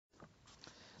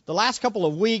The last couple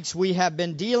of weeks we have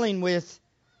been dealing with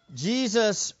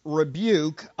Jesus'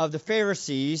 rebuke of the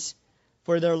Pharisees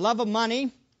for their love of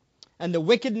money and the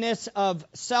wickedness of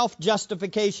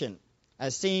self-justification,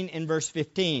 as seen in verse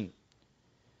 15.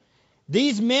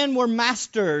 These men were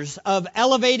masters of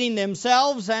elevating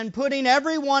themselves and putting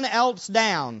everyone else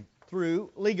down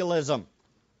through legalism.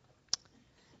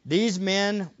 These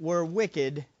men were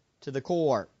wicked to the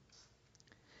core.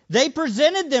 They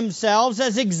presented themselves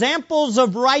as examples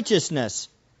of righteousness,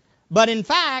 but in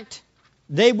fact,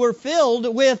 they were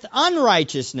filled with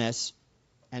unrighteousness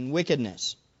and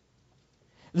wickedness.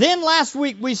 Then last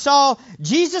week we saw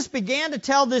Jesus began to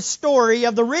tell this story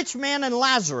of the rich man and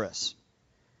Lazarus.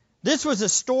 This was a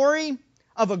story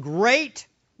of a great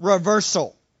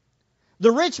reversal.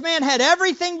 The rich man had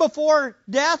everything before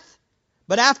death,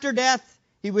 but after death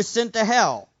he was sent to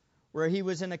hell, where he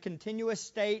was in a continuous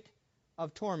state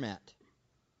of torment.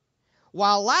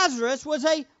 While Lazarus was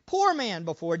a poor man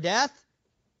before death,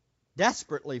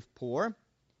 desperately poor,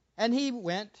 and he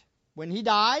went, when he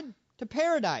died, to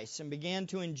paradise and began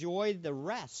to enjoy the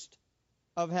rest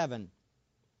of heaven.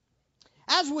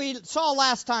 As we saw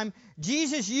last time,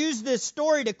 Jesus used this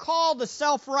story to call the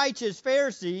self-righteous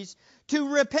Pharisees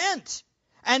to repent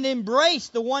and embrace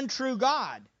the one true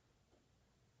God,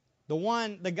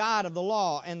 the God of the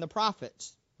law and the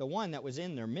prophets, the one that was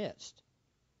in their midst.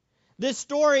 This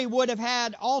story would have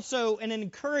had also an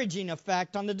encouraging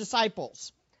effect on the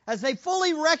disciples, as they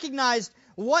fully recognized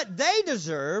what they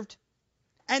deserved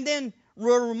and then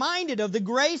were reminded of the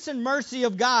grace and mercy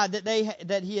of God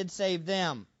that He had saved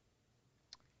them.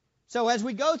 So as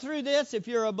we go through this, if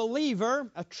you're a believer,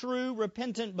 a true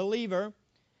repentant believer,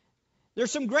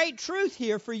 there's some great truth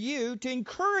here for you to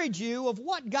encourage you of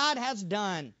what God has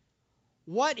done,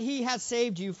 what He has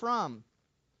saved you from.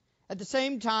 At the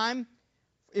same time,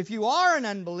 if you are an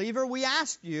unbeliever, we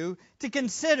ask you to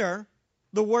consider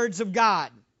the words of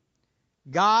God,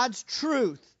 God's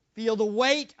truth, feel the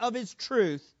weight of His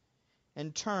truth,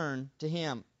 and turn to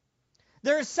Him.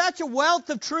 There is such a wealth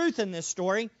of truth in this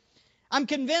story. I'm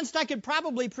convinced I could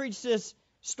probably preach this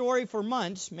story for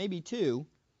months, maybe 2,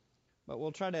 but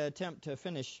we'll try to attempt to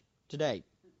finish today.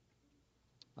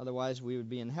 Otherwise, we would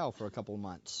be in hell for a couple of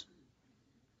months.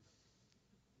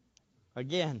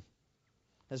 Again,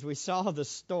 as we saw the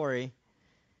story,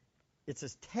 it's a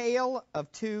tale of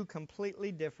 2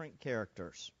 completely different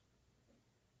characters.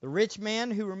 The rich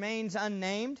man who remains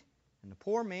unnamed, and the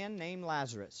poor man named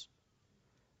Lazarus.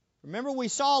 Remember, we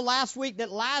saw last week that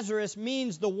Lazarus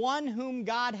means the one whom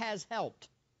God has helped.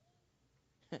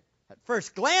 At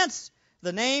first glance,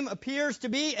 the name appears to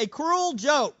be a cruel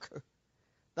joke.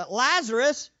 That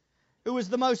Lazarus, who was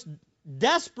the most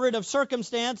desperate of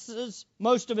circumstances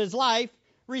most of his life,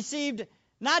 received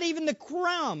not even the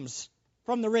crumbs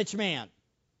from the rich man.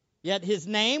 Yet his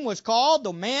name was called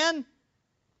the man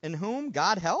in whom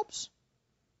God helps.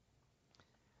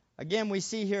 Again, we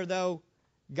see here, though,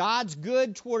 God's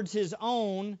good towards His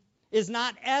own is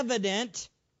not evident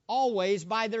always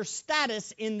by their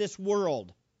status in this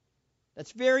world.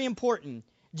 That's very important.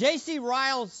 J.C.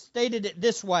 Ryle stated it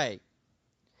this way: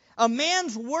 a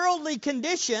man's worldly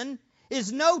condition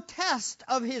is no test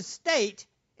of his state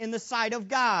in the sight of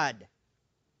God.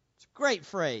 It's a great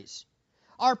phrase.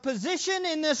 Our position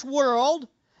in this world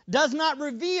does not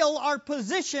reveal our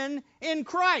position in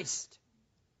Christ.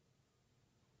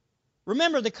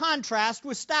 Remember, the contrast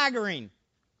was staggering.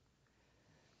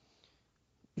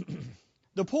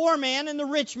 The poor man and the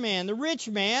rich man. The rich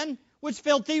man was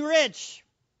filthy rich.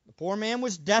 The poor man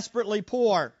was desperately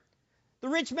poor. The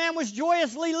rich man was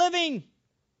joyously living.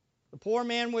 The poor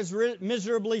man was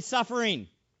miserably suffering.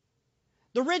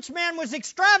 The rich man was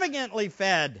extravagantly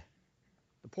fed.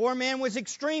 The poor man was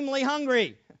extremely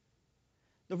hungry.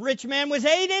 The rich man was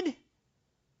aided.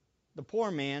 The poor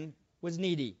man was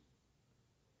needy.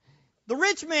 The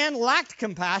rich man lacked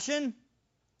compassion.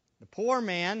 The poor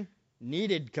man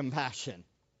needed compassion.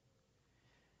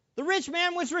 The rich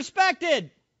man was respected.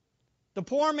 The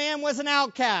poor man was an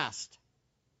outcast.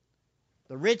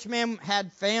 The rich man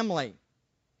had family.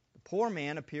 The poor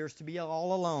man appears to be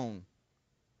all alone.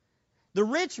 The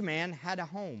rich man had a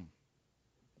home.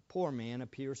 The poor man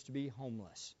appears to be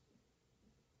homeless.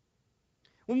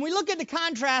 When we look at the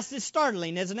contrast, it's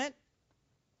startling, isn't it?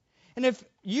 And if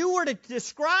you were to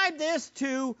describe this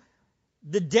to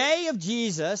the day of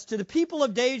Jesus, to the people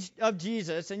of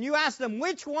Jesus, and you asked them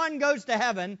which one goes to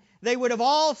heaven, they would have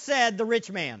all said the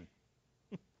rich man.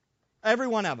 Every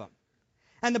one of them.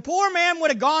 And the poor man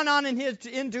would have gone on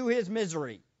into his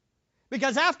misery.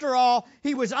 Because after all,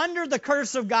 he was under the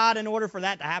curse of God in order for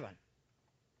that to happen.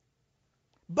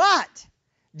 But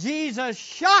Jesus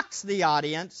shocks the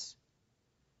audience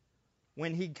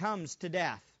when he comes to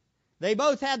death. They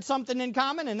both had something in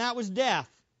common, and that was death.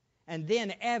 And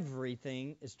then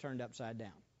everything is turned upside down.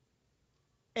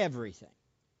 Everything.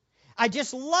 I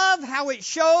just love how it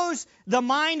shows the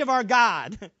mind of our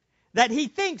God, that he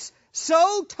thinks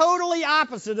so totally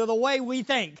opposite of the way we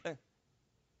think.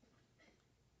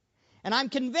 And I'm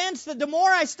convinced that the more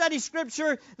I study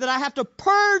Scripture, that I have to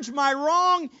purge my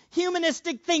wrong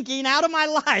humanistic thinking out of my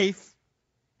life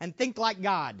and think like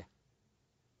God.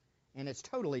 And it's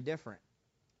totally different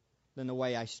than the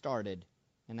way I started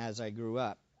and as I grew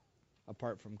up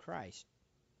apart from Christ.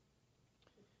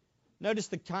 Notice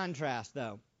the contrast,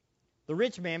 though. The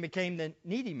rich man became the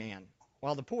needy man,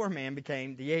 while the poor man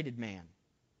became the aided man.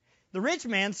 The rich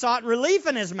man sought relief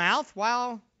in his mouth,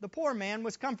 while the poor man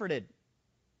was comforted.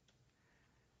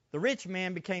 The rich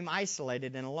man became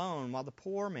isolated and alone, while the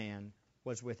poor man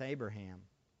was with Abraham.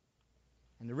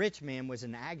 And the rich man was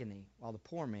in agony, while the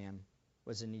poor man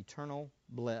was in eternal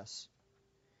bliss.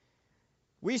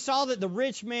 We saw that the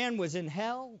rich man was in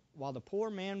hell, while the poor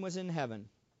man was in heaven.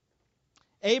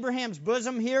 Abraham's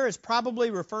bosom here is probably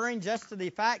referring just to the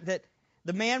fact that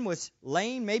the man was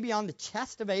laying maybe on the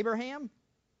chest of Abraham.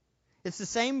 It's the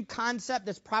same concept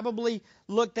that's probably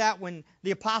looked at when the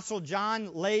Apostle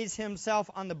John lays himself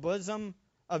on the bosom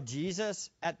of Jesus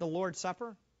at the Lord's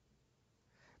Supper.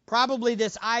 Probably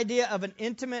this idea of an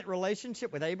intimate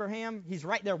relationship with Abraham. He's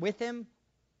right there with him.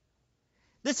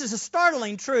 This is a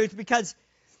startling truth because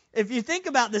if you think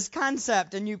about this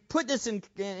concept and you put this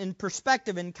in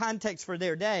perspective, in context for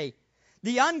their day,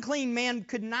 the unclean man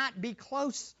could not be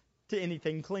close to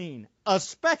anything clean,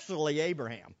 especially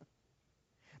Abraham.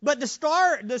 But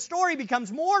the story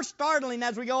becomes more startling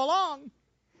as we go along.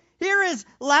 Here is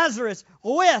Lazarus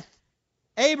with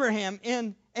Abraham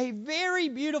in a very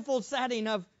beautiful setting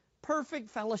of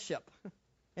perfect fellowship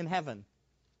in heaven.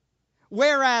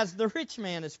 Whereas the rich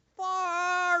man is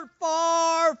far,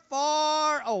 far,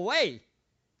 far away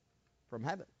from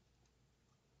heaven.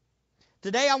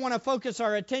 Today I want to focus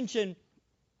our attention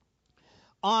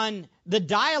on the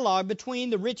dialogue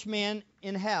between the rich man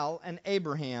in hell and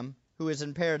Abraham who is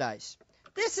in paradise.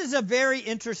 This is a very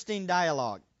interesting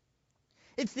dialogue.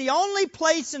 It's the only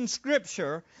place in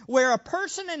Scripture where a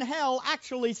person in hell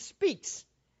actually speaks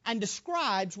and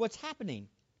describes what's happening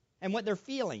and what they're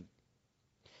feeling.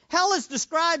 Hell is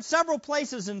described several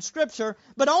places in Scripture,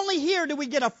 but only here do we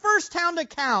get a first-hand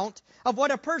account of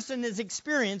what a person is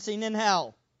experiencing in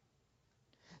hell.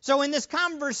 So in this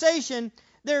conversation,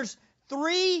 there's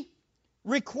 3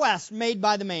 requests made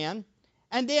by the man,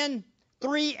 and then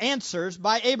 3 answers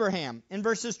by Abraham in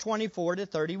verses 24 to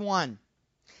 31.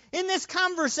 In this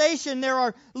conversation, there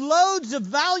are loads of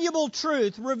valuable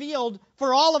truth revealed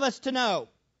for all of us to know.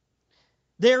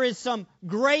 There is some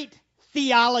great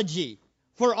theology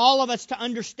for all of us to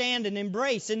understand and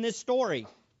embrace in this story.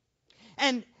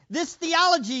 And this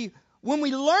theology, when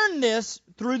we learn this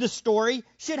through the story,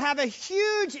 should have a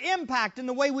huge impact in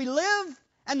the way we live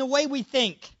and the way we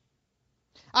think.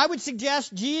 I would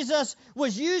suggest Jesus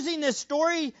was using this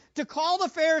story to call the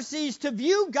Pharisees to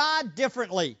view God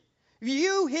differently,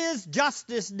 view His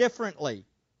justice differently.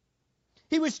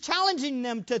 He was challenging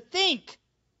them to think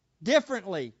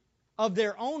differently of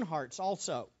their own hearts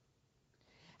also.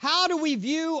 How do we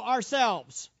view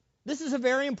ourselves? This is a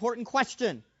very important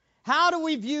question. How do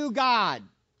we view God?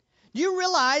 Do you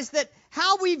realize that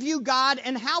how we view God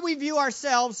and how we view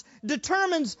ourselves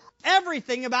determines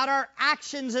everything about our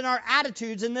actions and our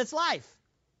attitudes in this life?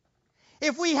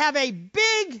 If we have a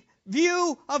big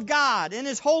view of God and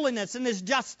His holiness and His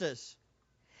justice,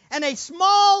 and a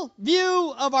small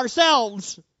view of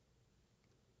ourselves,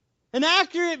 an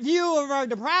accurate view of our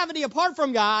depravity apart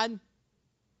from God,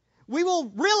 we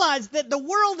will realize that the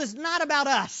world is not about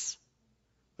us.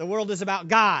 The world is about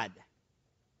God.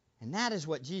 And that is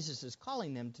what Jesus is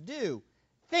calling them to do.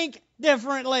 Think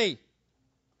differently.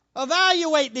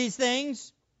 Evaluate these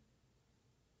things.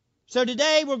 So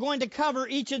today we're going to cover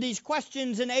each of these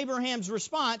questions and Abraham's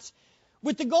response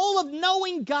with the goal of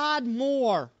knowing God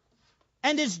more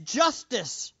and His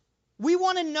justice. We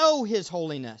want to know His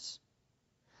holiness.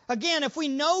 Again, if we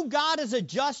know God as a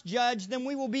just judge, then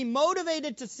we will be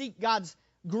motivated to seek God's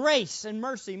grace and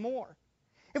mercy more.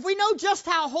 If we know just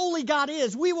how holy God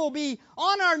is, we will be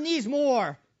on our knees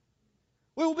more.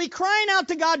 We will be crying out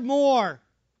to God more.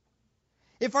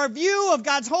 If our view of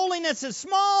God's holiness is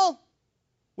small,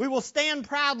 we will stand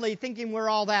proudly thinking we're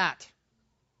all that.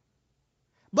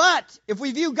 But if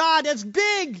we view God as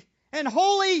big and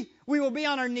holy, we will be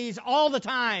on our knees all the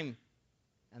time,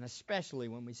 and especially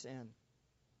when we sin.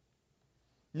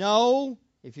 No,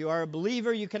 if you are a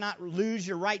believer, you cannot lose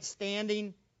your right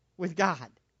standing with God.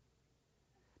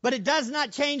 But it does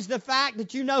not change the fact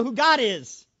that you know who God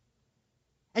is.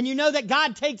 And you know that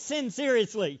God takes sin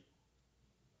seriously.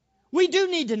 We do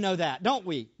need to know that, don't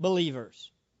we, believers?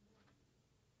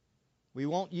 We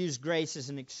won't use grace as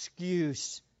an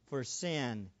excuse for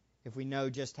sin if we know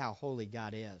just how holy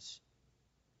God is.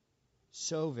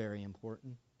 So very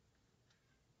important.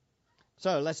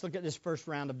 So let's look at this first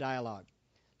round of dialogue.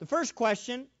 The first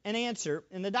question and answer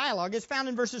in the dialogue is found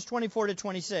in verses 24 to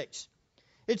 26.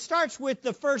 It starts with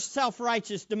the first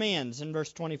self-righteous demands in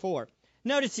verse 24.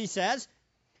 Notice he says,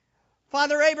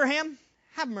 Father Abraham,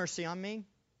 have mercy on me,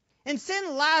 and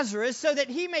send Lazarus so that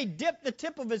he may dip the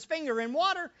tip of his finger in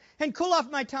water and cool off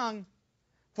my tongue,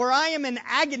 for I am in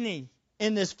agony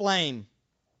in this flame.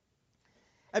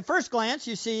 At first glance,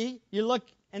 you look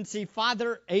and see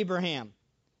Father Abraham.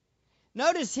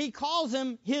 Notice he calls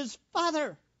him his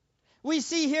father. We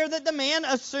see here that the man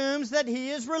assumes that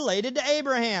he is related to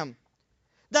Abraham.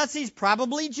 Thus, he's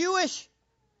probably Jewish.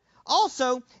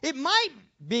 Also, it might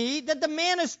be that the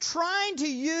man is trying to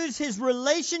use his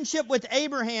relationship with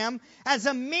Abraham as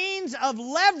a means of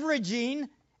leveraging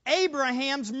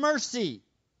Abraham's mercy.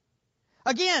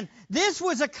 Again, this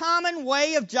was a common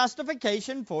way of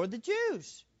justification for the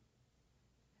Jews.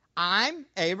 I'm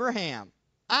Abraham.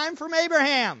 I'm from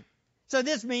Abraham. So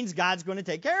this means God's going to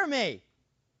take care of me.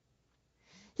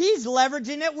 He's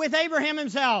leveraging it with Abraham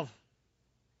himself.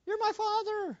 You're my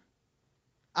father.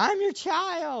 I'm your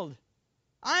child.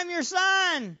 I'm your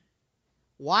son.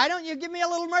 Why don't you give me a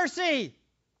little mercy?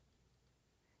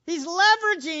 He's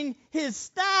leveraging his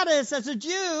status as a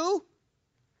Jew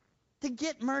to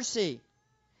get mercy.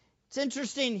 It's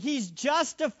interesting. He's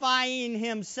justifying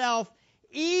himself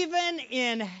even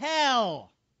in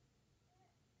hell.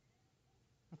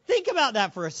 Think about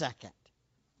that for a second.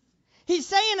 He's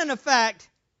saying, in effect,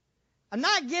 I'm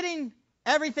not getting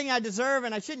everything I deserve,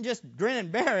 and I shouldn't just grin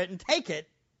and bear it and take it.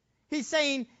 He's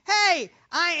saying, hey,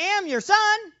 I am your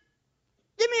son.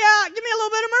 Give me a little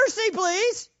bit of mercy,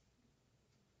 please.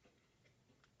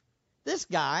 This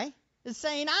guy is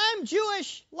saying, I'm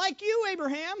Jewish like you,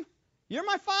 Abraham. You're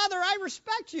my father. I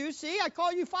respect you. See, I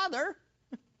call you father.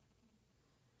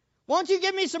 Won't you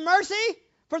give me some mercy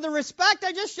for the respect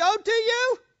I just showed to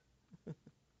you?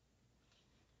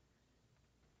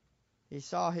 He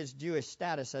saw his Jewish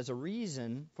status as a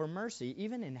reason for mercy,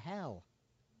 even in hell.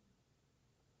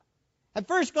 At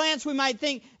first glance, we might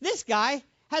think, this guy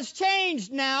has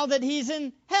changed now that he's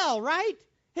in hell, right?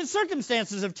 His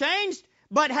circumstances have changed,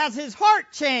 but has his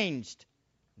heart changed?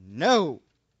 No,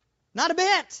 not a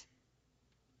bit.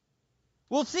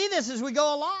 We'll see this as we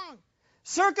go along.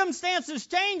 Circumstances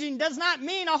changing does not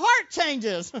mean a heart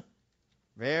changes.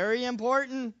 Very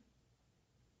important.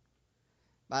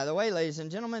 By the way, ladies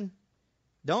and gentlemen,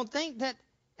 don't think that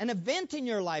an event in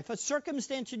your life, a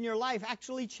circumstance in your life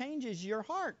actually changes your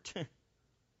heart.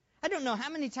 I don't know how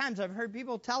many times I've heard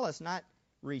people tell us, not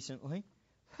recently,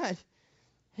 but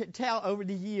tell over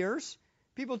the years,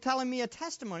 people telling me a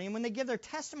testimony. And when they give their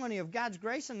testimony of God's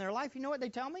grace in their life, you know what they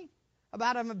tell me?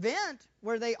 About an event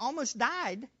where they almost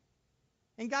died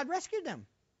and God rescued them.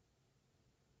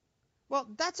 Well,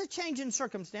 that's a change in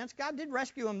circumstance. God did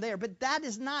rescue them there, but that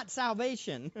is not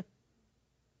salvation.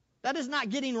 That is not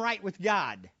getting right with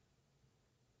God.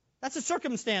 That's a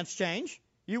circumstance change.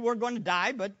 You were going to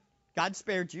die, but God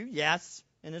spared you, yes,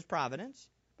 in His providence.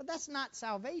 But that's not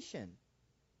salvation.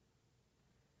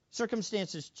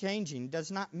 Circumstances changing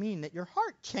does not mean that your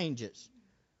heart changes.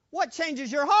 What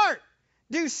changes your heart?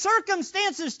 Do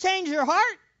circumstances change your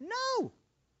heart? No.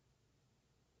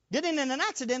 Getting in an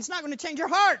accident is not going to change your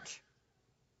heart.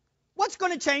 What's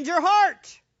going to change your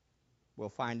heart? We'll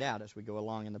find out as we go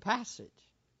along in the passage.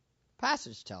 The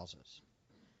passage tells us.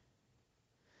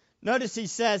 Notice he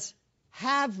says,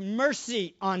 have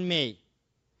mercy on me.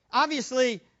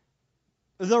 Obviously,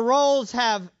 the roles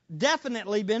have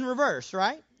definitely been reversed,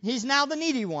 right? He's now the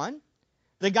needy one,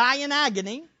 the guy in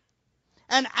agony,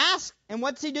 and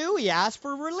what's he do? He asks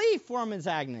for relief from his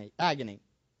agony.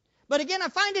 But again, I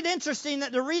find it interesting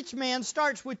that the rich man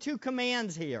starts with two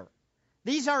commands here.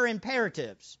 These are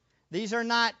imperatives. These are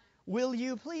not, will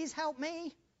you please help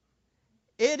me?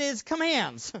 It is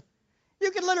commands.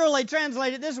 You could literally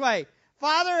translate it this way.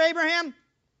 Father Abraham,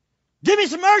 give me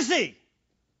some mercy.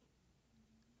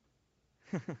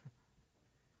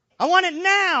 I want it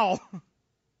now.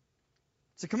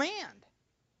 It's a command.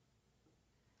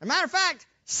 As a matter of fact,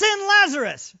 send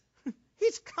Lazarus.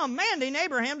 He's commanding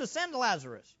Abraham to send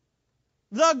Lazarus.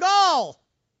 The gall.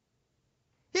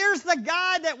 Here's the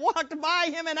guy that walked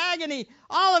by him in agony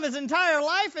all of his entire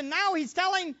life, and now he's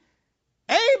telling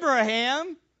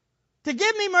Abraham to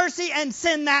give me mercy and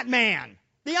send that man,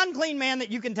 the unclean man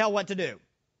that you can tell what to do.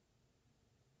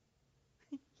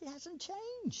 He hasn't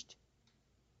changed.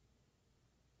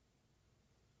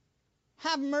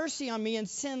 Have mercy on me and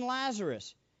send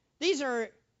Lazarus. These are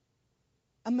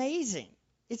amazing.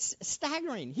 It's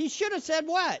staggering. He should have said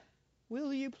what?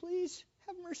 Will you please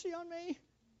have mercy on me?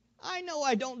 I know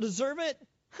I don't deserve it.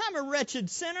 I'm a wretched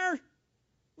sinner.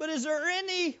 But is there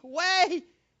any way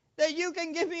that you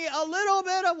can give me a little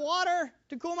bit of water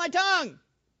to cool my tongue?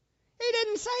 He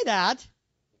didn't say that.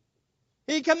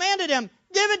 He commanded him,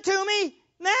 give it to me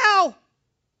now.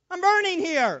 I'm burning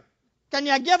here. Can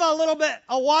you give a little bit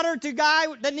of water to a guy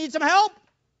that needs some help?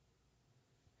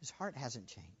 His heart hasn't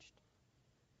changed.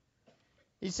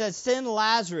 He says, send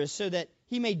Lazarus so that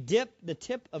he may dip the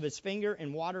tip of his finger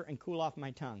in water and cool off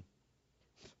my tongue.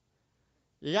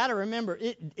 You got to remember,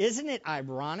 isn't it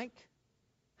ironic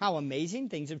how amazing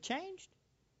things have changed?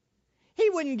 He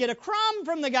wouldn't get a crumb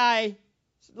from the guy,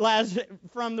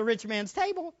 from the rich man's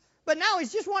table, but now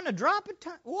he's just wanting a drop of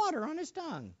water on his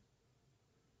tongue.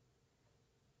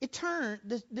 The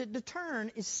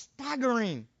turn is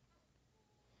staggering.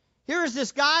 Here is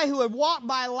this guy who had walked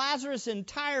by Lazarus'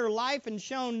 entire life and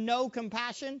shown no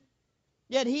compassion,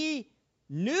 yet he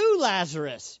knew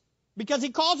Lazarus because he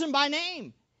calls him by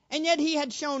name. And yet he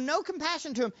had shown no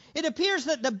compassion to him. It appears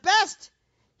that the best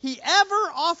he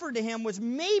ever offered to him was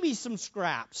maybe some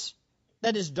scraps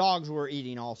that his dogs were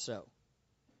eating also.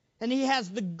 And he has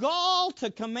the gall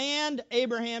to command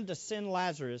Abraham to send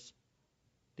Lazarus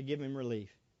to give him relief.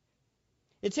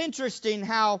 It's interesting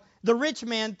how the rich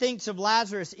man thinks of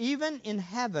Lazarus, even in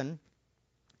heaven,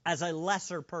 as a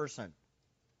lesser person.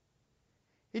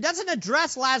 He doesn't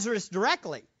address Lazarus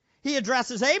directly. He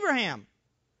addresses Abraham.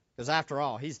 Because after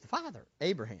all, he's the father,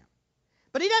 Abraham.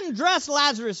 But he doesn't address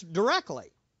Lazarus directly.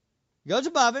 He goes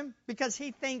above him because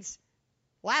he thinks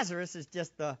Lazarus is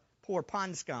just the poor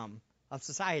pond scum of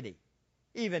society,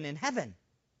 even in heaven.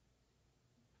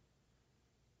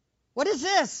 What is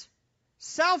this?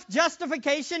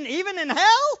 Self-justification even in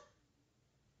hell?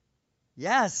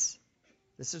 Yes,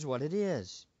 this is what it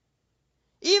is.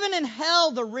 Even in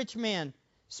hell, the rich man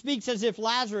speaks as if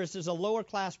Lazarus is a lower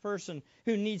class person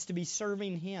who needs to be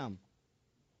serving him.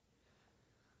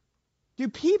 Do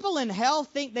people in hell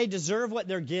think they deserve what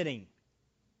they're getting?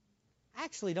 I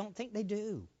actually don't think they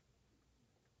do.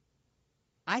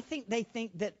 I think they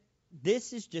think that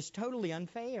this is just totally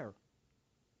unfair.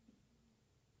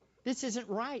 This isn't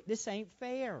right. This ain't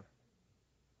fair.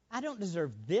 I don't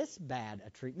deserve this bad a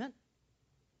treatment.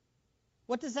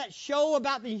 What does that show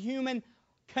about the human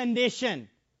condition?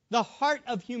 The heart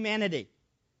of humanity.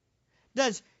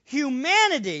 Does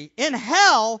humanity in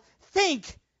hell think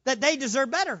that they deserve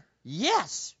better?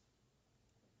 Yes.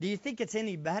 Do you think it's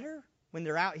any better when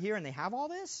they're out here and they have all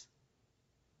this?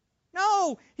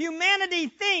 No. Humanity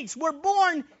thinks, we're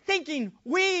born thinking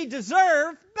we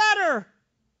deserve better.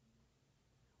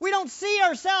 We don't see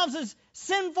ourselves as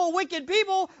sinful, wicked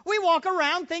people. We walk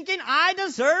around thinking, I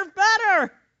deserve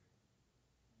better.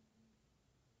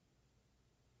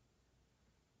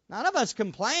 None of us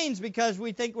complains because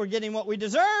we think we're getting what we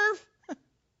deserve.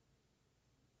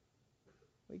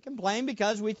 We complain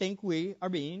because we think we are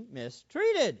being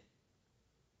mistreated.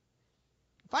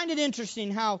 I find it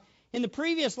interesting how in the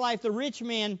previous life the rich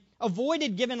man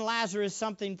avoided giving Lazarus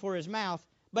something for his mouth,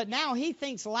 but now he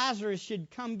thinks Lazarus should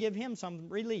come give him some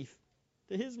relief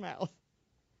to his mouth.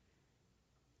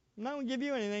 I'm not going to give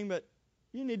you anything, but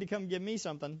you need to come give me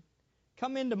something.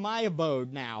 Come into my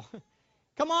abode now.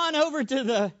 Come on over to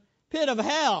the pit of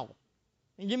hell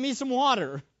and give me some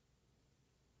water.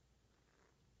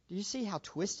 Do you see how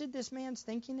twisted this man's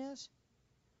thinking is?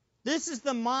 This is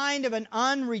the mind of an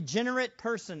unregenerate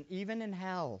person, even in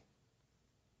hell.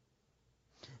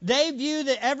 They view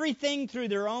everything through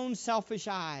their own selfish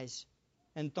eyes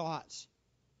and thoughts.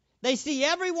 They see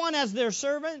everyone as their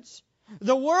servants.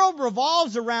 The world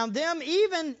revolves around them,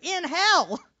 even in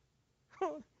hell.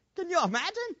 Can you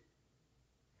imagine?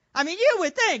 I mean, you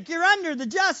would think you're under the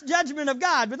just judgment of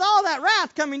God with all that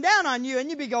wrath coming down on you, and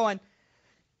you'd be going,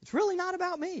 it's really not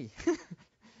about me.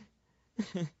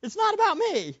 It's not about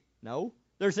me. No,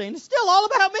 they're saying it's still all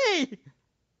about me.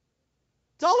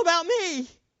 It's all about me.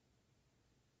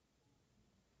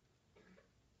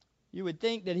 You would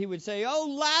think that he would say,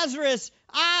 oh, Lazarus,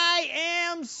 I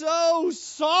am so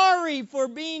sorry for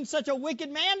being such a wicked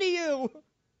man to you.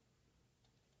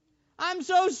 I'm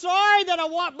so sorry that I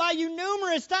walked by you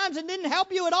numerous times and didn't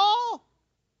help you at all.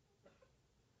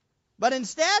 But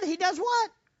instead, he does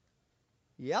what?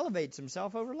 He elevates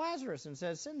himself over Lazarus and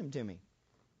says, send him to me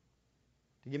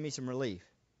to give me some relief.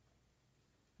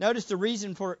 Notice the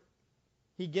reason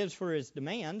he gives for his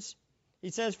demands.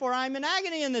 He says, for I'm in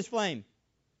agony in this flame.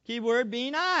 Key word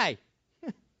being I.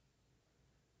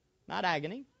 Not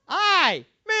agony.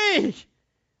 Me.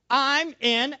 I'm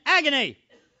in agony.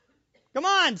 Come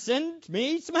on, send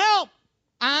me some help.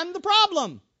 I'm the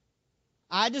problem.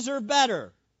 I deserve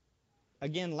better.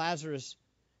 Again, Lazarus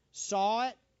saw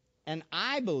it, and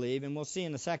I believe, and we'll see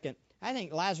in a second, I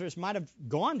think Lazarus might have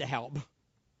gone to help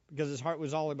because his heart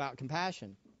was all about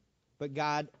compassion. But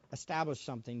God established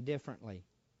something differently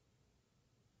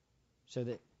so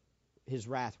that his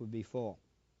wrath would be full.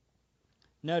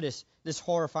 Notice this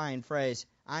horrifying phrase,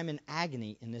 I'm in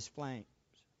agony in this flame.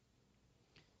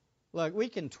 Look, we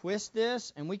can twist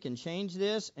this, and we can change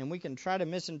this, and we can try to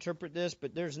misinterpret this,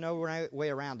 but there's no way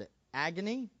around it.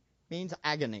 Agony means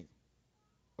agony.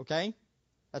 Okay?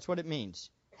 That's what it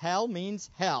means. Hell means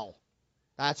hell.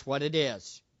 That's what it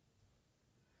is.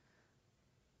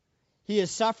 He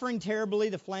is suffering terribly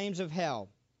the flames of hell.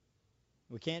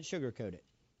 We can't sugarcoat it.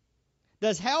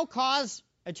 Does hell cause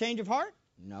a change of heart?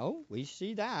 No, we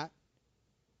see that.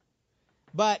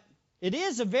 But it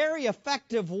is a very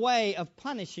effective way of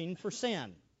punishing for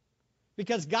sin.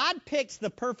 Because God picks the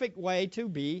perfect way to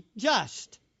be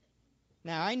just.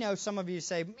 Now, I know some of you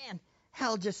say, man,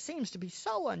 hell just seems to be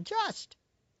so unjust.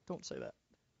 Don't say that.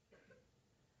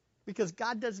 Because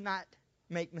God does not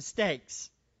make mistakes.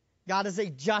 God is a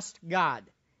just God.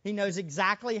 He knows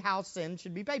exactly how sin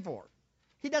should be paid for.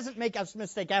 He doesn't make a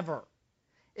mistake ever.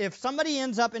 If somebody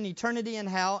ends up in eternity in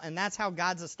hell, and that's how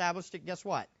God's established it, guess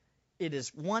what? It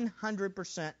is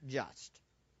 100% just.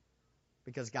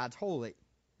 Because God's holy,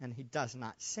 and He does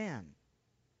not sin.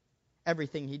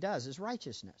 Everything He does is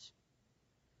righteousness.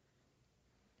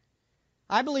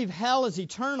 I believe hell is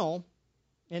eternal,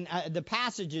 and the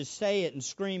passages say it and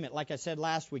scream it, like I said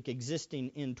last week,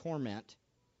 existing in torment.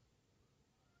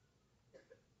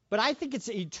 But I think it's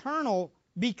eternal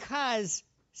because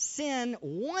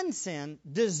one sin,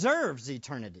 deserves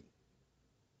eternity.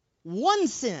 One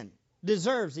sin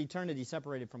deserves eternity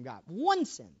separated from God. One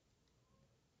sin.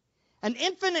 An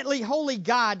infinitely holy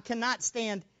God cannot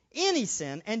stand any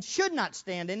sin and should not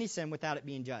stand any sin without it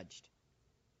being judged.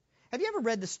 Have you ever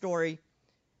read the story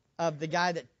of the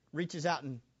guy that reaches out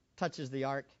and touches the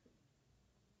ark?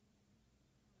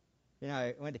 You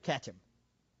know, he went to catch him.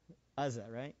 Uzzah,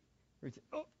 right?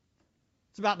 Oh,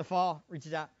 it's about to fall.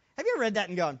 Reaches out. Have you ever read that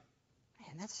and gone,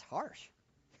 man, that's harsh.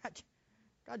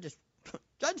 God just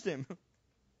judged him.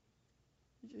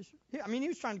 He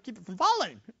was trying to keep it from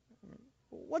falling.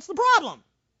 What's the problem?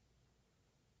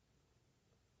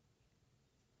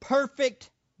 Perfect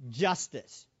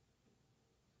justice.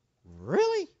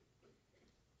 Really?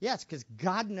 Yes, because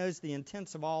God knows the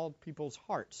intents of all people's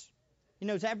hearts. He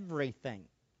knows everything.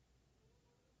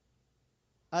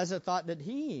 Uzzah thought that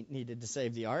he needed to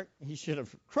save the ark. He should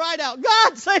have cried out,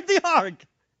 God, save the ark!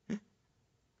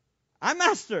 I'm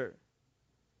master.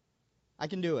 I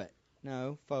can do it.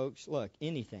 No, folks, look,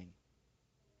 anything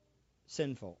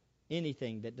sinful,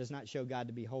 anything that does not show God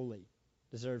to be holy,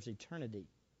 deserves eternity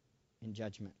in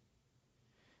judgment.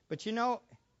 But you know,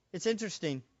 it's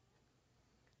interesting.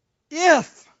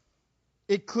 If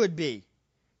it could be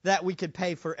that we could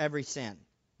pay for every sin.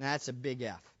 Now, that's a big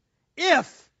F.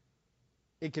 If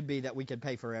it could be that we could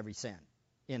pay for every sin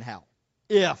in hell.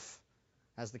 If,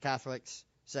 as the Catholics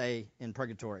say in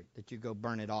purgatory, that you go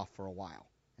burn it off for a while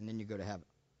and then you go to heaven.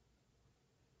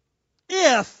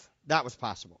 If that was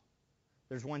possible,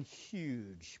 there's one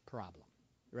huge problem.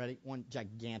 Ready? One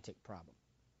gigantic problem.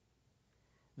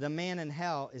 The man in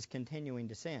hell is continuing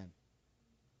to sin.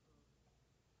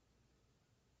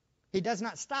 He does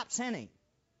not stop sinning.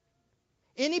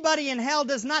 Anybody in hell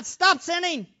does not stop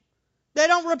sinning. They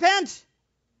don't repent.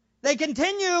 They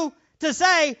continue to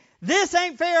say, this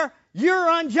ain't fair, you're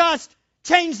unjust,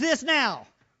 change this now.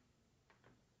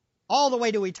 All the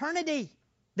way to eternity,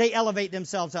 they elevate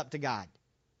themselves up to God.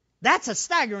 That's a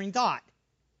staggering thought.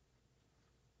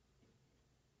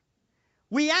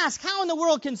 We ask, how in the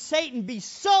world can Satan be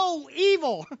so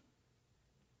evil?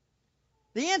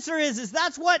 The answer is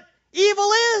that's what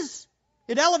evil is.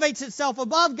 It elevates itself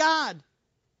above God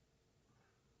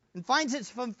and finds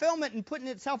its fulfillment in putting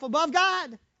itself above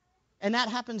God. And that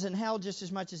happens in hell just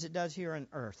as much as it does here on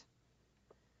earth.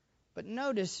 But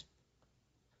notice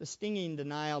the stinging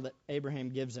denial that Abraham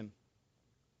gives him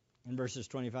in verses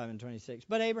 25 and 26.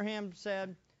 But Abraham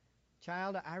said,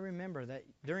 child, I remember that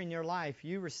during your life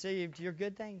you received your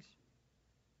good things.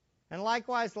 And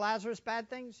likewise Lazarus bad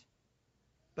things.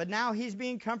 But now he's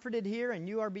being comforted here and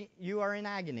you are in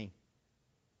agony.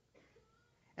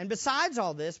 And besides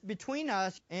all this, between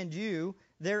us and you,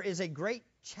 there is a great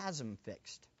chasm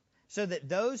fixed, so that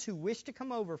those who wish to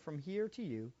come over from here to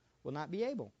you will not be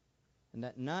able, and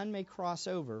that none may cross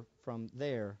over from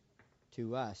there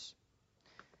to us.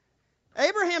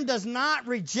 Abraham does not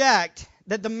reject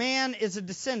that the man is a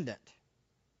descendant.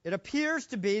 It appears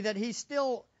to be that he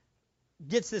still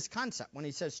gets this concept when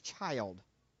he says child.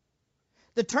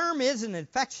 The term is an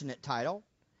affectionate title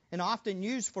and often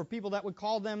used for people that would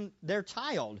call them their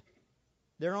child,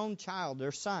 their own child,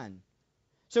 their son.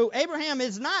 So Abraham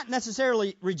is not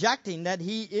necessarily rejecting that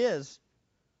he is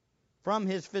from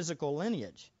his physical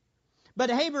lineage. But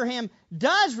Abraham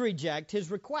does reject his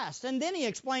request, and then he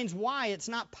explains why it's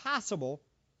not possible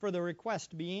for the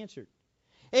request to be answered.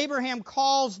 Abraham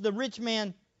calls the rich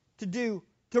man to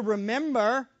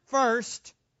remember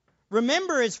first,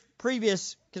 remember his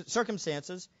previous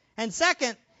circumstances, and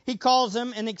second, he calls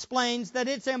him and explains that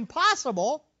it's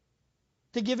impossible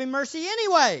to give him mercy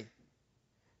anyway.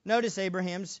 Notice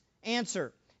Abraham's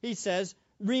answer. He says,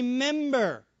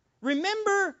 remember.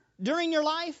 Remember during your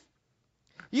life?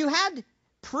 You had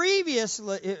provisions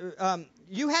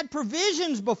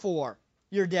before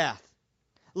your death.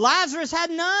 Lazarus had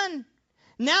none.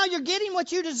 Now you're getting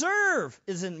what you deserve,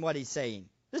 isn't what he's saying.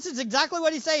 This is exactly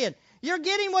what he's saying. You're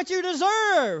getting what you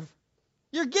deserve.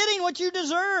 You're getting what you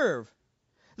deserve.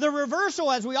 The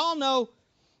reversal, as we all know,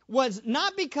 was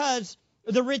not because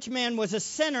the rich man was a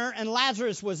sinner and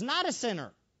Lazarus was not a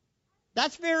sinner.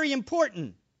 That's very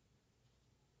important.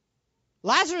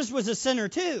 Lazarus was a sinner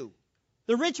too.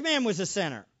 The rich man was a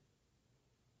sinner.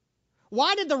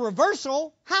 Why did the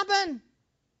reversal happen?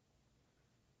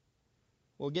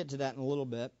 We'll get to that in a little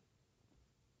bit.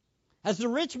 As the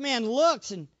rich man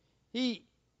looks and he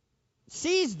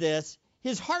sees this,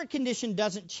 his heart condition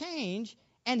doesn't change,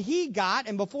 and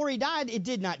before he died, it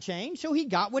did not change, so he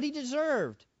got what he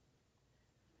deserved.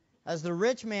 As the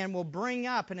rich man will bring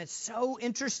up, and it's so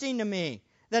interesting to me,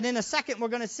 that in a second we're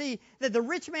going to see that the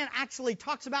rich man actually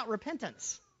talks about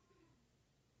repentance.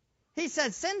 He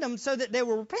says, send them so that they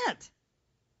will repent.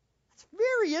 It's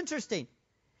very interesting.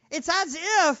 It's as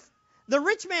if the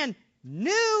rich man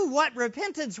knew what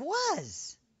repentance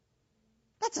was.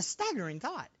 That's a staggering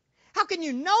thought. How can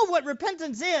you know what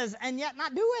repentance is and yet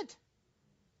not do it?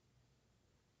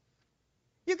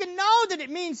 You can know that it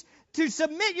means to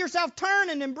submit yourself, turn,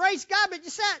 and embrace God, but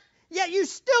yet you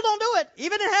still don't do it,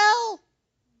 even in hell.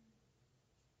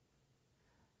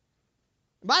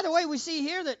 By the way, we see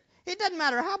here that it doesn't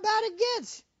matter how bad it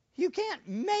gets. You can't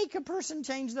make a person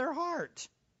change their heart.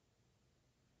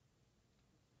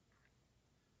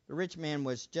 The rich man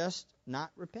was just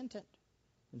not repentant,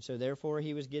 and so therefore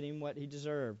he was getting what he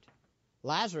deserved.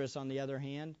 Lazarus, on the other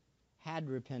hand, had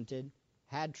repented,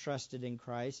 had trusted in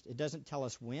Christ. It doesn't tell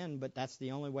us when, but that's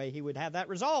the only way he would have that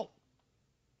result.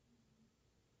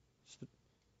 It's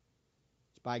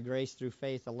by grace through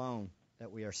faith alone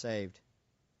that we are saved.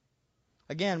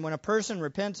 Again, when a person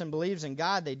repents and believes in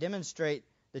God, they demonstrate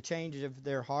the change of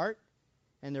their heart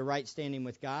and their right standing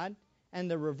with God, and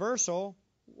the reversal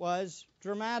was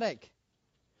dramatic.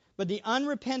 But the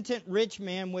unrepentant rich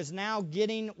man was now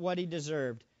getting what he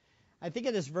deserved. I think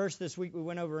of this verse this week we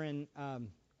went over in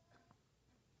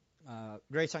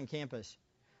Grace on Campus.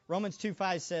 Romans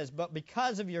 2:5 says, but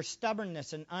because of your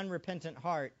stubbornness and unrepentant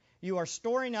heart, you are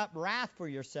storing up wrath for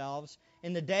yourselves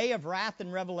in the day of wrath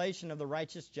and revelation of the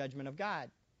righteous judgment of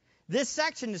God. This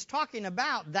section is talking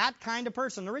about that kind of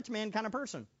person, the rich man kind of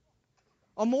person,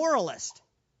 a moralist.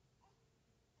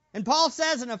 And Paul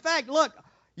says, in effect, look,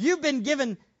 you've been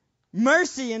given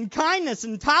mercy and kindness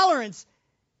and tolerance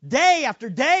day after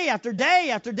day after day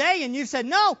after day, and you said,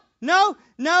 no, I'm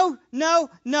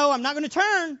not going to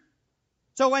turn.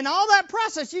 So in all that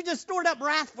process, you just stored up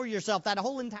wrath for yourself that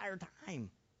whole entire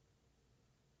time.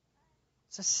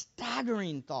 It's a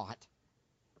staggering thought.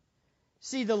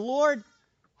 See, the Lord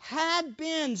had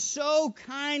been so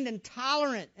kind and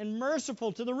tolerant and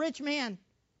merciful to the rich man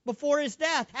before his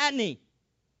death, hadn't he?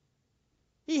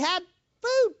 He had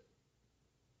food.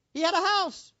 He had a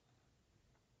house.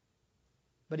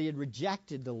 But he had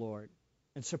rejected the Lord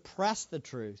and suppressed the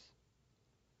truth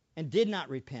and did not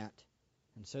repent.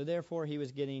 And so therefore he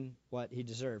was getting what he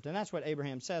deserved. And that's what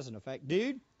Abraham says in effect.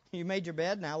 Dude, you made your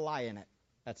bed, now lie in it.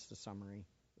 That's the summary.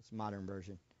 It's a modern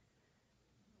version.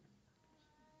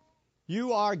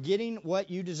 You are getting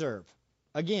what you deserve.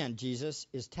 Again, Jesus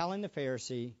is telling the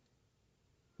Pharisee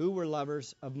who were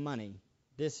lovers of money,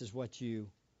 this is what you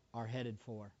are headed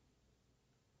for.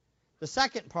 The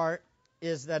second part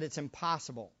is that it's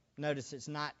impossible. Notice it's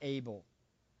not able.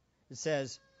 It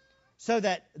says, so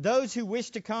that those who wish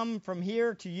to come from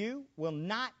here to you will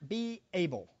not be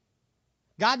able.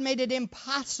 God made it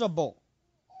impossible.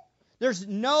 There's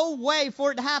no way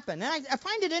for it to happen. And I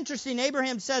find it interesting,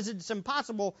 Abraham says it's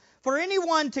impossible for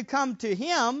anyone to come to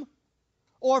him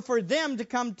or for them to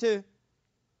come to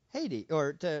Hades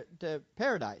or to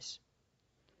paradise.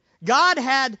 God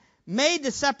had made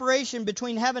the separation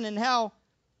between heaven and hell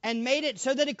and made it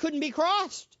so that it couldn't be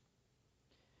crossed.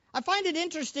 I find it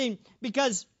interesting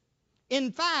because,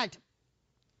 in fact,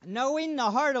 knowing the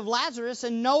heart of Lazarus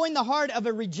and knowing the heart of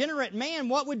a regenerate man,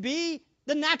 what would be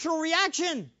the natural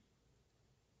reaction?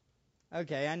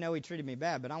 Okay, I know he treated me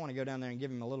bad, but I want to go down there and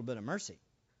give him a little bit of mercy.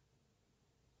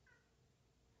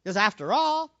 Because after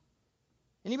all,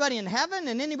 anybody in heaven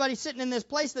and anybody sitting in this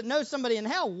place that knows somebody in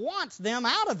hell wants them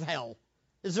out of hell.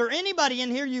 Is there anybody in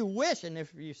here you wish, and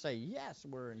if you say yes,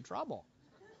 we're in trouble.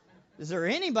 Is there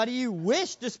anybody you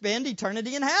wish to spend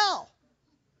eternity in hell?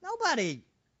 Nobody.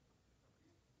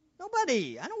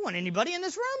 Nobody. I don't want anybody in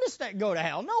this room to go to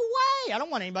hell. No way. I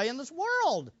don't want anybody in this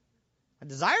world. My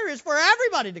desire is for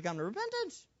everybody to come to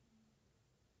repentance.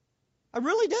 I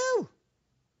really do.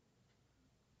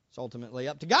 It's ultimately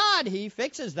up to God. He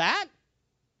fixes that.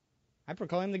 I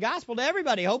proclaim the gospel to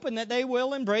everybody, hoping that they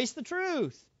will embrace the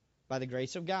truth by the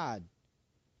grace of God.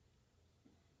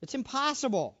 It's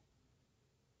impossible.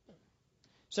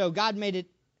 So God made it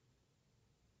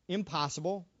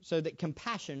impossible so that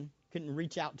compassion couldn't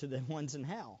reach out to the ones in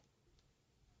hell.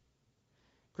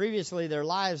 Previously, their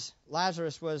lives,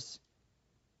 Lazarus was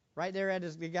right there at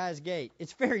the guy's gate.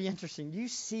 It's very interesting. Do you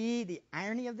see the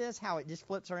irony of this, how it just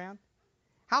flips around?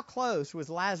 How close was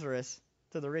Lazarus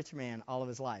to the rich man all of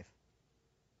his life?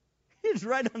 He was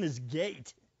right on his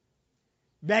gate,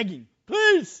 begging,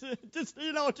 please, just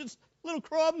little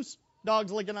crumbs,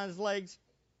 dogs licking on his legs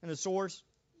and his sores.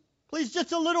 Please,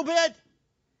 just a little bit.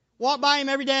 Walk by him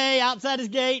every day outside his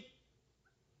gate.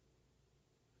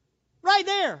 Right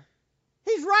there.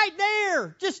 He's right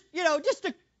there. Just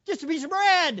a piece of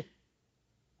bread.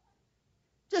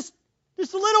 Just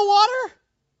a little water.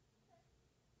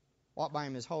 Walk by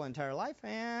him his whole entire life,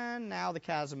 and now the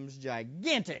chasm's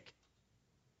gigantic.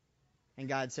 And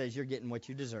God says, you're getting what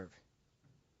you deserve.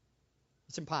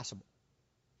 It's impossible.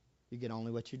 You get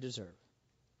only what you deserve.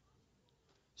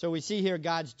 So we see here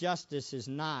God's justice is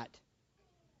not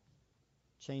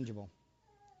changeable.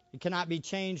 It cannot be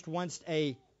changed once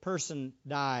a person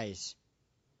dies.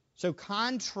 So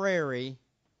contrary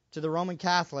to the Roman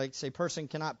Catholics, a person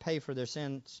cannot pay for their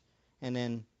sins and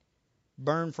then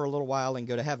burn for a little while and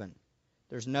go to heaven.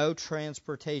 There's no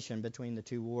transportation between the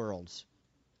two worlds.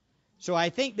 So I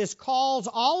think this calls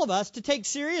all of us to take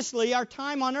seriously our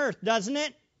time on earth, doesn't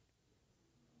it?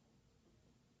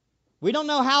 We don't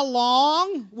know how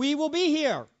long we will be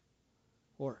here,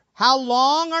 or how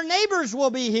long our neighbors will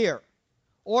be here,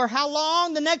 or how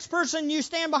long the next person you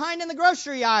stand behind in the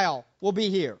grocery aisle will be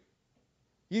here.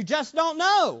 You just don't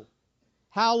know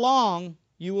how long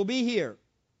you will be here.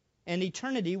 And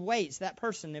eternity waits that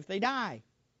person if they die.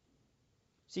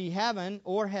 See, heaven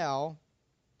or hell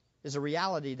is a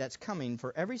reality that's coming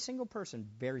for every single person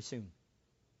very soon.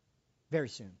 Very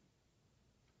soon.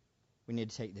 We need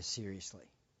to take this seriously.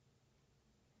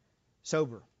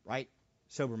 Sober, right?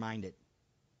 Sober-minded.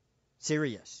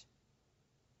 Serious.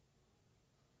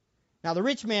 Now the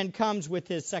rich man comes with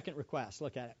his second request.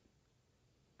 Look at it.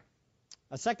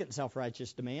 A second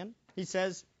self-righteous demand. He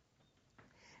says,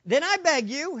 then I beg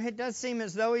you, it does seem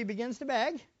as though he begins to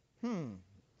beg.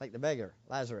 Like the beggar,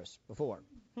 Lazarus, before.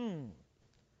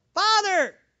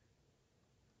 Father,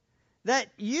 that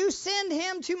you send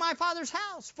him to my father's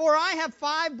house, for I have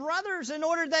 5 brothers, in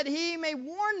order that he may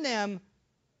warn them,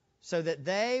 so that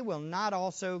they will not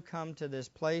also come to this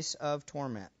place of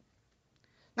torment.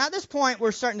 Now at this point,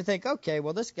 we're starting to think, okay,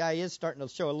 well, this guy is starting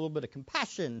to show a little bit of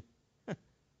compassion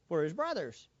for his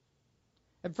brothers.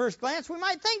 At first glance, we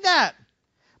might think that.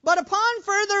 But upon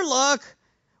further look,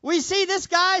 we see this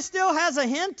guy still has a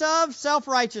hint of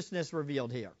self-righteousness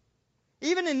revealed here.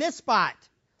 Even in this spot.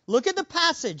 Look at the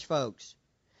passage, folks.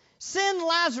 Send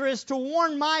Lazarus to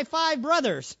warn my 5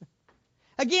 brothers.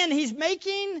 Again, he's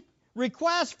making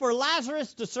requests for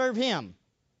Lazarus to serve him.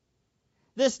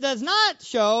 This does not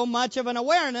show much of an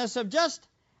awareness of just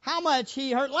how much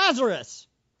he hurt Lazarus.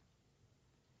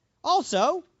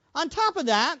 Also, on top of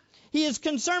that, he is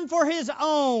concerned for his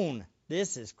own.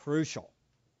 This is crucial.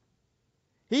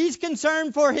 He's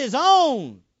concerned for his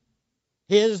own,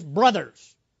 his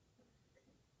brothers.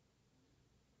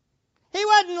 He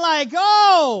wasn't like,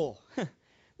 oh,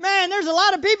 man, there's a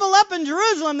lot of people up in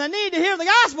Jerusalem that need to hear the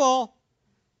gospel.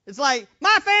 It's like,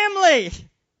 my family.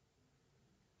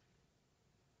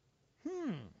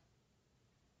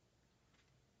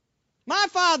 My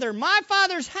father, my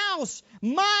father's house,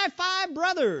 my 5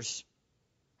 brothers.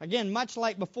 Again, much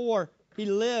like before he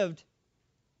lived,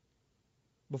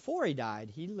 before he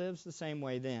died, he lives the same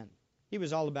way then. He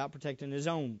was all about protecting his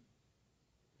family.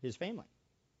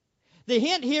 The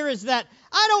hint here is that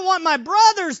I don't want my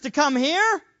brothers to come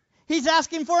here. He's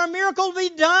asking for a miracle to be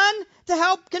done to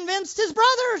help convince his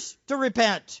brothers to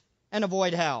repent and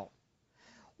avoid hell.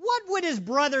 What would his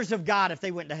brothers have got if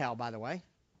they went to hell, by the way?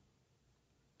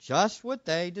 Just what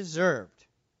they deserved.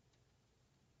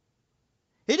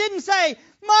 He didn't say,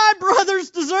 my brothers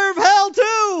deserve hell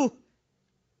too.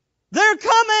 They're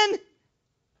coming.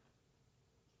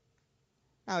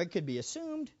 Now, it could be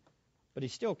assumed, but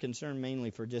he's still concerned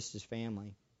mainly for just his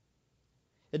family.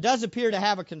 It does appear to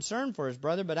have a concern for his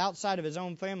brother, but outside of his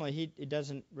own family, he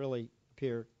doesn't really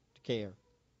appear to care.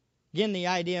 Again, the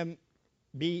idea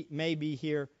may be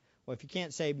here, well, if you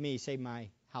can't save me, save my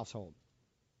household.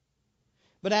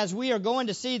 But as we are going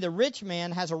to see, the rich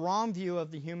man has a wrong view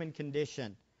of the human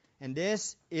condition. And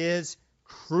this is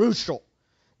crucial.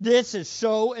 This is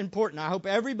so important. I hope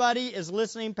everybody is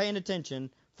listening, paying attention,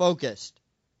 focused.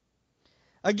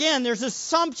 Again, there's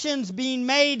assumptions being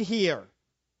made here.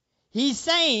 He's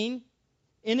saying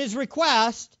in his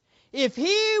request, if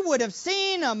he would have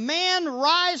seen a man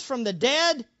rise from the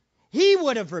dead, he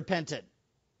would have repented.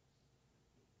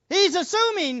 He's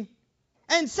assuming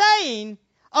and saying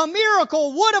a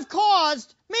miracle would have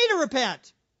caused me to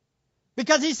repent.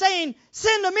 Because he's saying,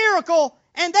 send a miracle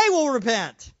and they will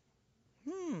repent.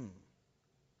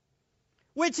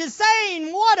 Which is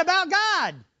saying, what about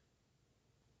God?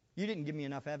 You didn't give me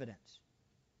enough evidence.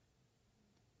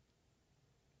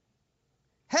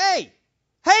 Hey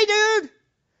dude,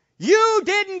 you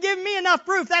didn't give me enough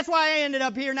proof. That's why I ended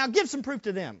up here. Now give some proof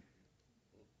to them.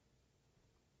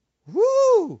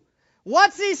 Woo!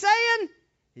 What's he saying?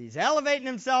 He's elevating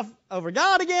himself over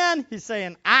God again. He's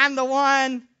saying, I'm the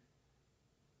one.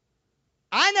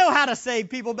 I know how to save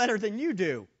people better than you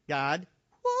do, God.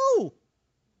 Woo!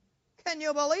 Can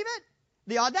you believe it?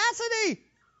 The audacity.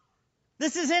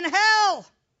 This is in hell.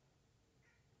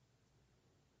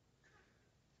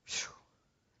 Whew.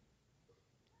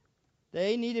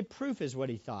 They needed proof is what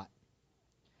he thought.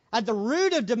 At the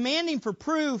root of demanding for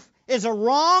proof is a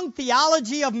wrong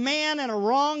theology of man and a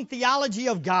wrong theology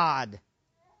of God.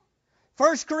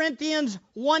 1 Corinthians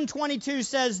 1:22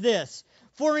 says this,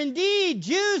 for indeed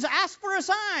Jews ask for a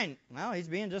sign. Well, he's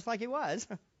being just like he was,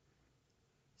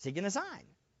 seeking a sign.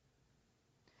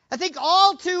 I think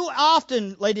all too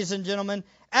often, ladies and gentlemen,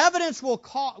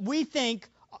 we think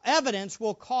evidence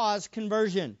will cause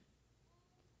conversion.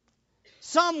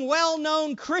 Some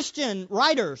well-known Christian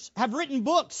writers have written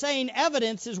books saying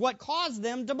evidence is what caused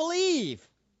them to believe.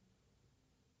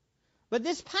 But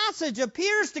this passage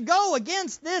appears to go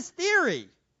against this theory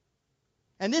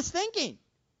and this thinking.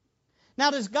 Now,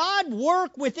 does God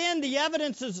work within the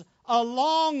evidences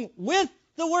along with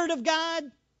the Word of God?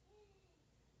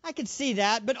 I could see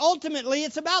that, but ultimately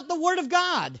it's about the Word of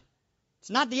God. It's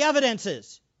not the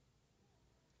evidences.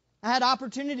 I had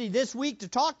opportunity this week to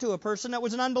talk to a person that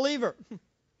was an unbeliever.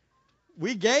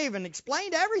 We gave and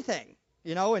explained everything,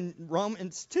 in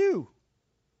Romans 2.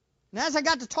 And as I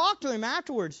got to talk to him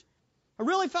afterwards, I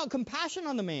really felt compassion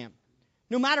on the man.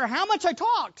 No matter how much I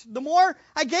talked, the more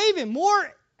I gave him,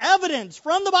 more evidence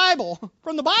from the Bible,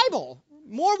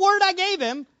 more word I gave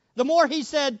him, the more he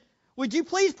said, would you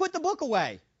please put the book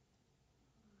away?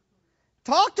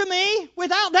 Talk to me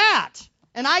without that,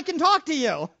 and I can talk to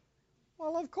you.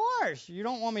 Well, of course, you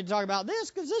don't want me to talk about this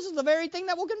because this is the very thing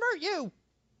that will convert you.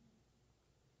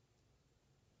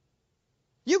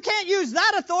 You can't use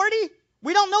that authority.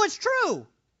 We don't know it's true.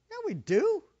 Yeah, we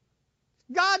do.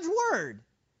 God's Word.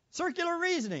 Circular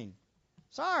reasoning.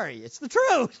 Sorry, it's the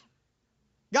truth.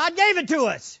 God gave it to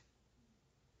us.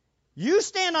 You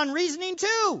stand on reasoning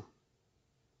too.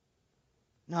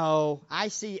 No, I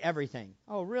see everything.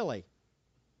 Oh, really?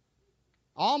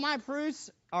 All my proofs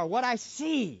are what I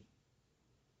see.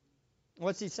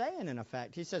 What's he saying in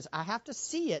effect? He says, I have to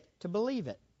see it to believe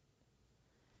it.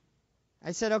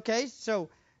 I said, okay, so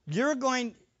you're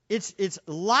going, it's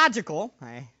logical.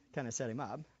 I kind of set him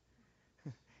up.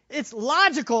 It's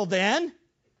logical then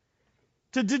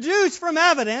to deduce from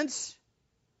evidence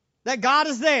that God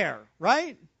is there,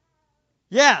 right?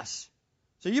 Yes.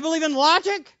 So you believe in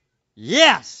logic?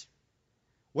 Yes.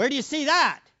 Where do you see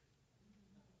that?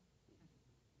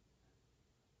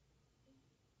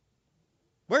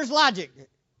 Where's logic?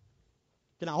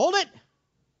 Can I hold it?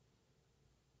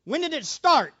 When did it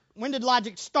start? When did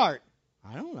logic start?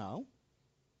 I don't know.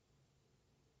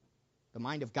 The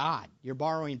mind of God. You're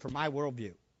borrowing from my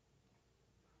worldview.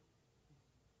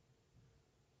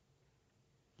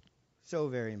 So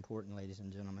very important, ladies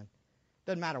and gentlemen.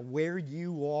 Doesn't matter where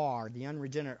you are, the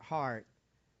unregenerate heart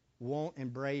won't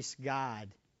embrace God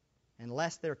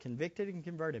unless they're convicted and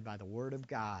converted by the Word of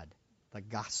God, the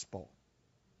gospel.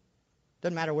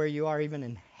 Doesn't matter where you are, even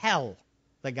in hell,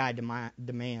 the guy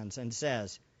demands and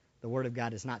says, the Word of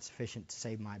God is not sufficient to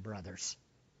save my brothers.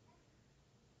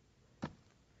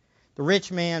 The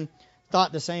rich man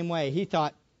thought the same way. He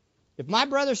thought, if my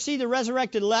brothers see the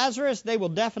resurrected Lazarus, they will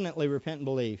definitely repent and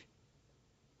believe.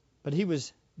 But he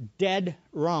was dead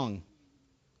wrong.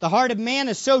 The heart of man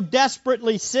is so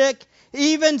desperately sick,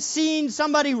 even seeing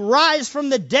somebody rise from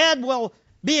the dead will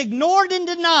be ignored and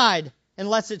denied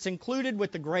unless it's included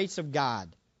with the grace of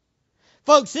God.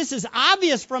 Folks, this is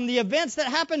obvious from the events that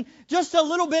happened just a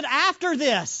little bit after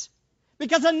this.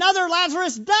 Because another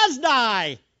Lazarus does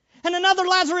die. And another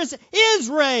Lazarus is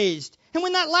raised. And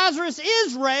when that Lazarus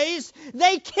is raised,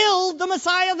 they killed the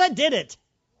Messiah that did it.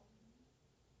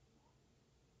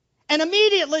 And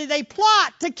immediately they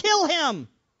plot to kill him.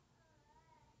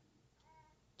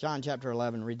 John chapter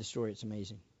 11, read the story. It's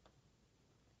amazing.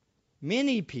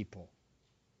 Many people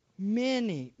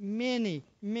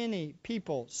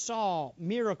saw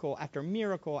miracle after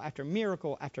miracle after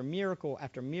miracle after miracle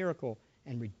after miracle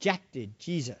and rejected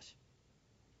Jesus.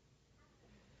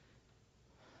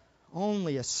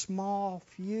 Only a small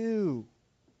few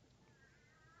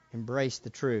embraced the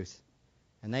truth.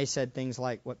 And they said things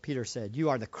like what Peter said, "You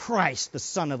are the Christ, the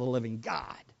Son of the living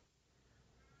God."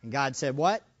 And God said,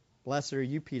 what? "Blessed are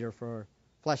you, Peter, for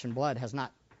flesh and blood has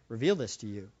not revealed this to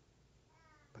you,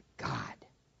 but God."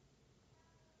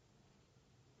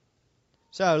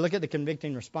 So look at the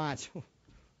convicting response.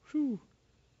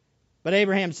 But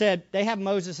Abraham said, "They have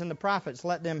Moses and the prophets.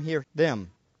 Let them hear them."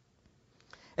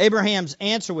 Abraham's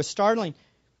answer was startling.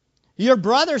 Your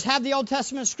brothers have the Old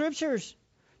Testament scriptures.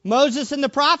 Moses and the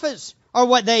prophets are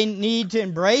what they need to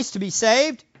embrace to be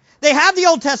saved. They have the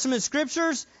Old Testament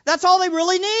scriptures. That's all they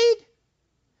really need.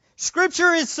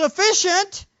 Scripture is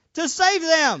sufficient to save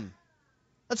them.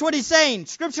 That's what he's saying.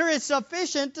 Scripture is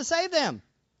sufficient to save them.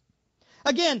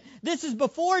 Again, this is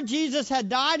before Jesus had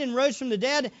died and rose from the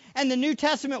dead, and the New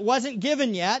Testament wasn't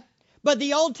given yet. But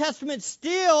the Old Testament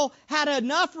still had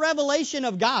enough revelation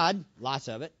of God, lots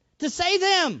of it, to save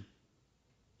them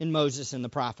in Moses and the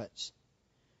prophets.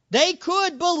 They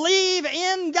could believe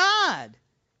in God,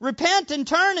 repent and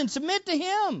turn and submit to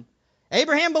Him.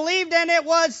 Abraham believed and it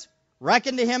was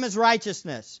reckoned to him as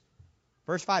righteousness.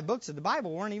 First 5 books of the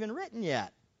Bible weren't even written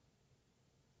yet.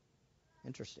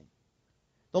 Interesting.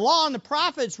 The law and the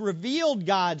prophets revealed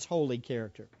God's holy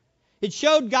character. It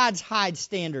showed God's high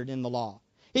standard in the law.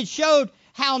 It showed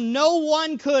how no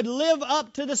one could live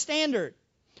up to the standard.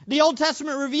 The Old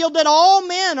Testament revealed that all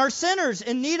men are sinners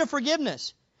in need of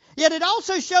forgiveness. Yet it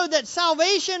also showed that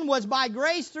salvation was by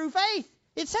grace through faith.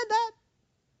 It said that.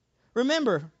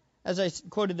 Remember, as I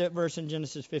quoted that verse in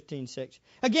Genesis 15:6.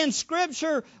 Again,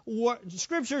 scriptures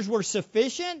were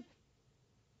sufficient,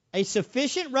 a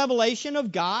sufficient revelation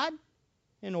of God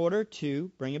in order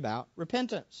to bring about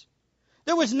repentance.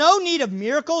 There was no need of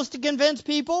miracles to convince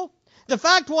people. The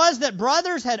fact was that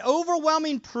brothers had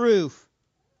overwhelming proof.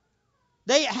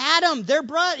 They had them.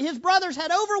 His brothers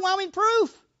had overwhelming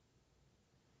proof.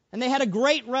 And they had a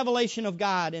great revelation of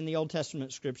God in the Old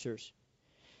Testament scriptures.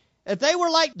 If they were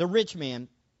like the rich man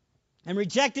and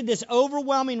rejected this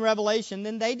overwhelming revelation,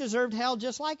 then they deserved hell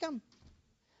just like him.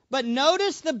 But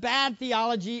notice the bad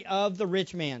theology of the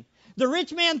rich man. The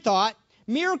rich man thought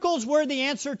miracles were the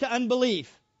answer to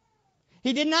unbelief.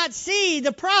 He did not see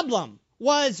the problem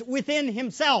was within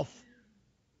himself.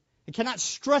 I cannot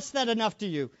stress that enough to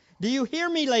you. Do you hear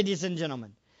me, ladies and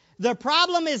gentlemen? The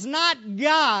problem is not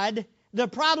God. The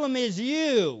problem is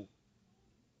you.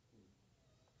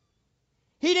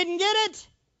 He didn't get it.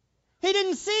 He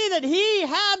didn't see that he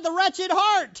had the wretched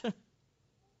heart.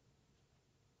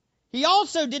 He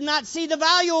also did not see the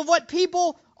value of what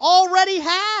people already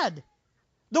had.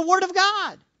 The Word of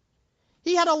God.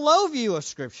 He had a low view of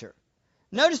Scripture.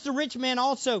 Notice the rich man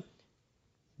also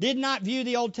did not view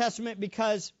the Old Testament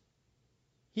because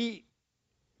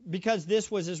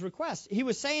this was his request. He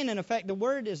was saying, in effect, the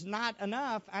Word is not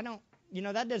enough.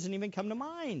 That doesn't even come to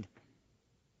mind.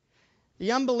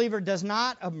 The unbeliever does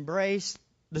not embrace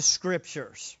the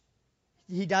Scriptures.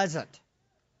 He doesn't.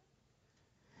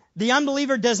 The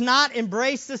unbeliever does not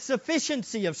embrace the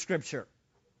sufficiency of Scripture.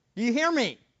 Do you hear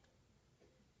me?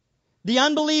 The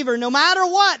unbeliever, no matter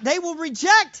what, they will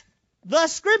reject the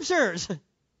Scriptures.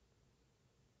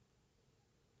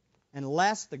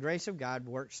 Unless the grace of God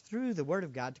works through the Word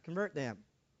of God to convert them.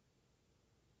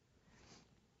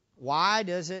 Why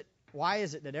is it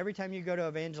that every time you go to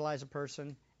evangelize a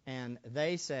person and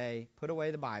they say, put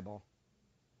away the Bible,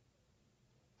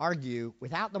 argue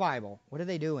without the Bible, what are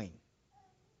they doing?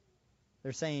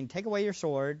 They're saying, take away your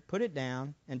sword, put it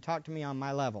down, and talk to me on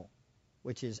my level,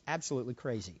 which is absolutely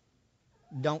crazy.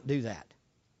 Don't do that.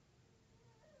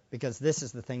 Because this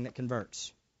is the thing that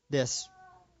converts. This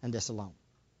and this alone.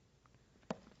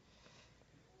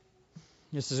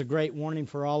 This is a great warning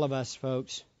for all of us,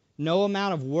 folks. No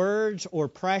amount of words or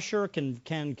pressure can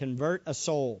convert a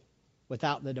soul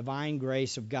without the divine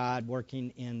grace of God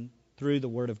working in through the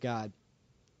Word of God.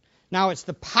 Now, it's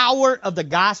the power of the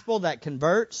gospel that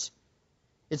converts.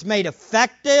 It's made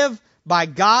effective by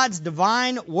God's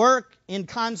divine work in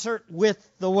concert with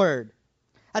the Word.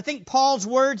 I think Paul's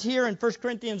words here in 1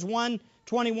 Corinthians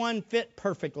 1:21 fit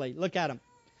perfectly. Look at them.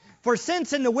 For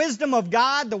since in the wisdom of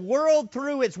God, the world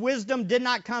through its wisdom did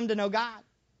not come to know God,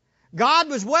 God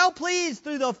was well pleased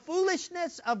through the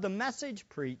foolishness of the message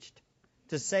preached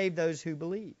to save those who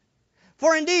believe.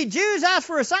 For indeed, Jews ask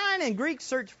for a sign and Greeks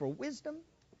search for wisdom,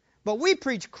 but we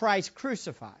preach Christ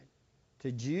crucified,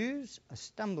 to Jews a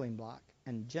stumbling block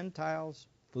and Gentiles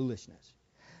foolishness.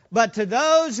 But to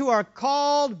those who are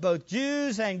called, both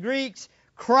Jews and Greeks,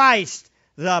 Christ,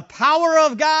 the power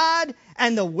of God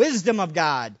and the wisdom of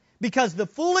God. Because the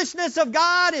foolishness of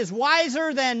God is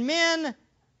wiser than men,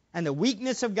 and the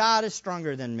weakness of God is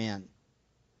stronger than men.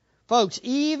 Folks,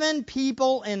 even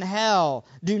people in hell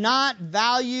do not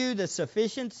value the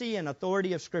sufficiency and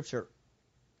authority of Scripture.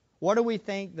 What do we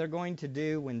think they're going to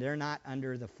do when they're not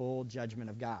under the full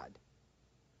judgment of God?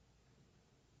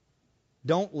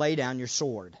 Don't lay down your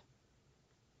sword.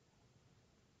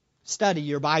 Study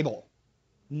your Bible.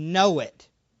 Know it.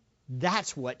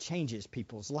 That's what changes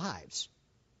people's lives.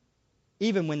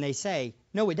 Even when they say,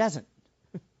 no, it doesn't.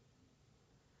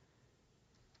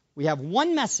 We have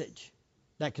one message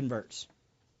that converts.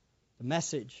 The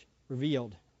message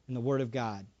revealed in the Word of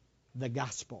God. The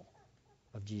gospel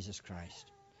of Jesus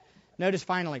Christ. Notice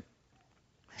finally,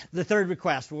 the third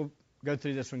request. We'll go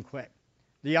through this one quick.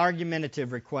 The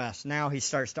argumentative request. Now he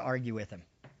starts to argue with him.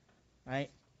 Right?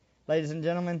 Ladies and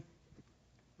gentlemen,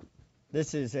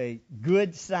 this is a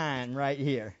good sign right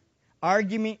here.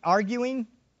 Arguing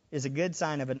is a good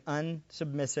sign of an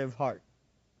unsubmissive heart.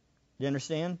 You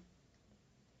understand?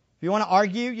 If you want to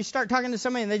argue, you start talking to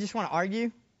somebody and they just want to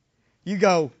argue, you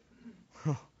go,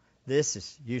 oh, this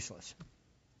is useless.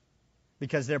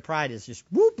 Because their pride is just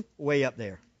whoop, way up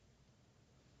there.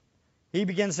 He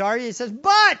begins to argue. He says,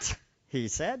 but, he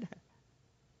said,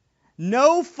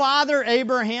 no, Father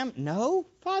Abraham. No,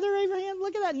 Father Abraham?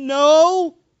 Look at that.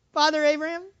 No, Father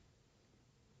Abraham.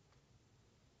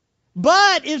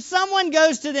 But if someone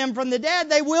goes to them from the dead,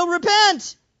 they will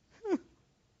repent.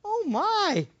 Oh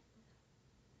my.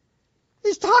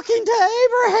 He's talking to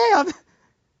Abraham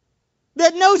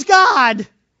that knows God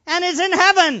and is in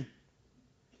heaven.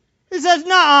 He says,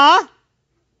 nah, I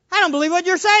don't believe what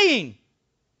you're saying.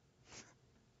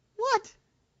 What?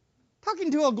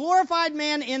 Talking to a glorified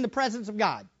man in the presence of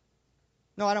God.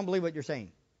 No, I don't believe what you're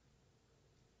saying.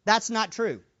 That's not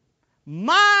true.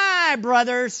 My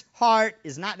brother's heart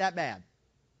is not that bad.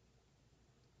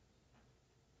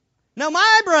 No,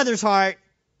 my brother's heart,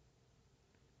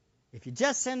 if you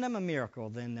just send them a miracle,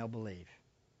 then they'll believe.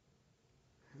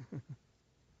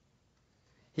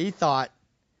 He thought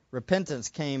repentance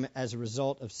came as a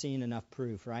result of seeing enough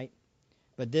proof, right?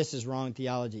 But this is wrong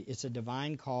theology. It's a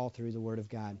divine call through the Word of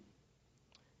God.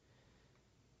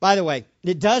 By the way,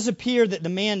 it does appear that the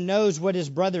man knows what his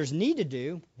brothers need to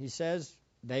do. He says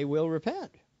they will repent.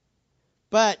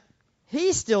 But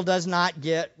he still does not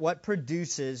get what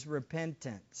produces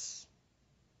repentance.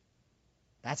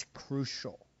 That's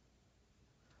crucial.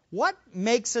 What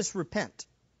makes us repent?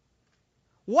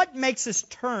 What makes us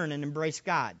turn and embrace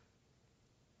God?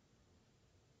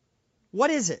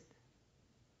 What is it?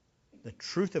 The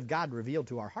truth of God revealed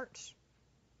to our hearts.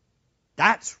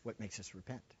 That's what makes us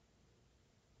repent.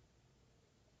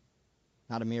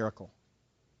 Not a miracle.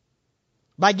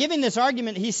 By giving this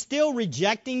argument, he's still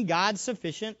rejecting God's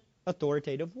sufficient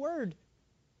authoritative word.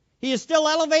 He is still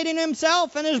elevating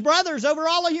himself and his brothers over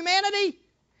all of humanity.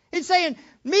 He's saying,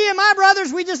 me and my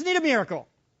brothers, we just need a miracle.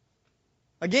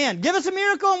 Again, give us a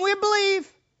miracle and we'll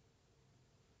believe.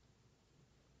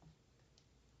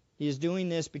 He is doing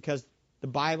this because the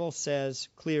Bible says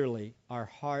clearly our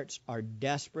hearts are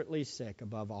desperately sick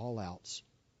above all else.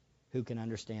 Who can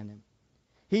understand them?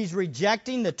 He's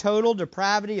rejecting the total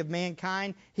depravity of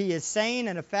mankind. He is saying,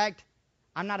 in effect,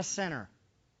 I'm not a sinner,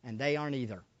 and they aren't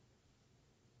either.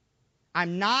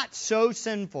 I'm not so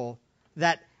sinful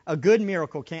that a good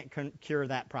miracle can't cure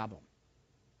that problem.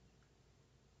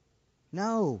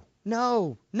 No.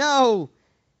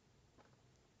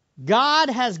 God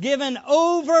has given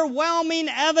overwhelming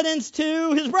evidence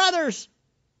to his brothers.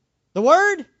 The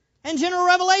Word and general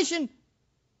revelation.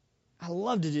 I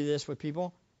love to do this with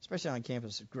people, especially on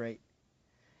campus. It's great.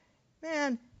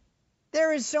 Man,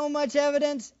 there is so much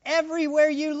evidence everywhere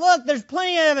you look. There's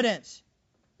plenty of evidence.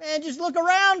 Man, just look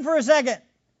around for a second.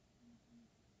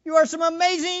 You are some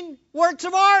amazing works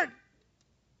of art.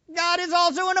 God is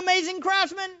also an amazing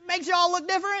craftsman, makes you all look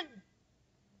different.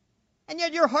 And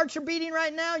yet your hearts are beating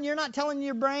right now and you're not telling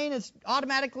your brain it's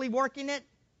automatically working it.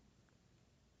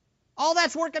 All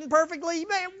that's working perfectly.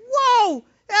 Whoa!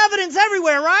 Evidence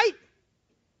everywhere, right?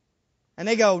 And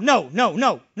they go, no. Need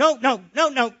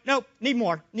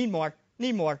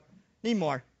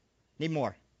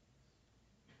more.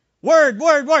 Word.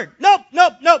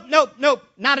 Nope.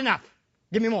 Not enough.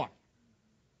 Give me more.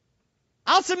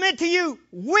 I'll submit to you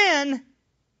when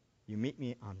you meet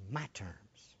me on my terms.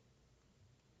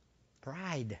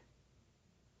 Pride.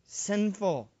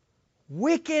 Sinful.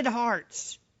 Wicked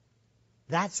hearts.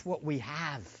 That's what we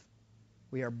have.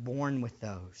 We are born with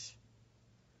those.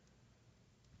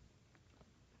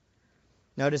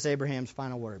 Notice Abraham's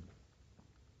final word.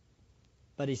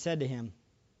 But he said to him,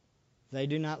 if they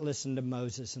do not listen to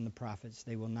Moses and the prophets,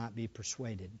 they will not be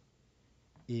persuaded,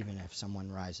 even if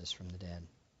someone rises from the dead.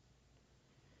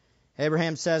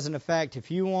 Abraham says, in effect,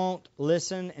 if you won't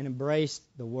listen and embrace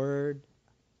the word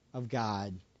of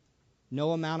God,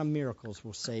 no amount of miracles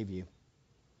will save you.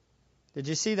 Did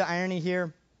you see the irony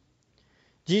here?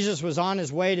 Jesus was on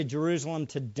his way to Jerusalem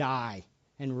to die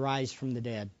and rise from the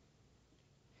dead.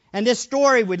 And this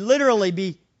story would literally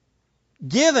be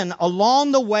given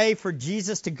along the way for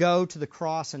Jesus to go to the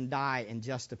cross and die in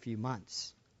just a few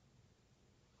months.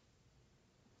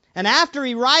 And after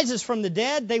he rises from the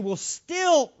dead, they will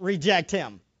still reject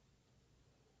him.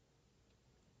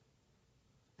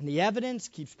 And the evidence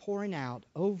keeps pouring out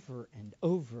over and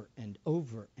over and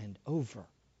over and over.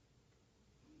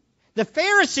 The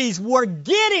Pharisees were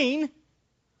getting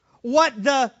what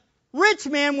the rich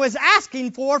man was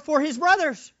asking for his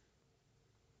brothers.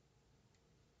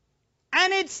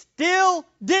 And it still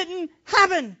didn't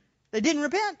happen. They didn't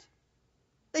repent.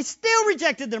 They still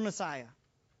rejected their Messiah.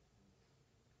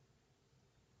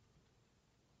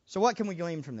 So what can we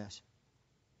glean from this?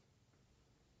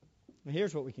 Well,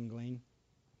 here's what we can glean.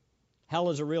 Hell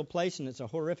is a real place, and it's a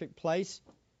horrific place.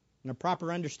 And a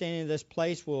proper understanding of this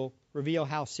place will reveal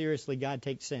how seriously God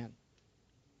takes sin.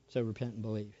 So repent and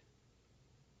believe.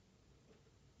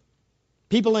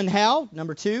 People in hell,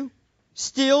 number 2,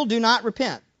 still do not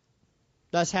repent,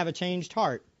 thus have a changed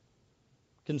heart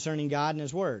concerning God and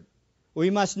His Word. We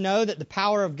must know that the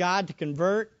power of God to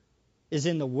convert is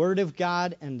in the Word of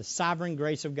God and the sovereign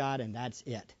grace of God, and that's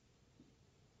it.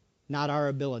 Not our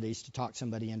abilities to talk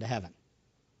somebody into heaven.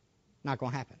 Not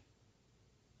going to happen.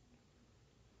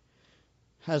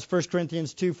 As 1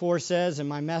 Corinthians 2:4 says, in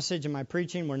my message and my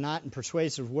preaching were not in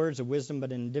persuasive words of wisdom,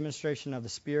 but in demonstration of the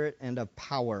Spirit and of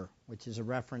power, which is a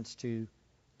reference to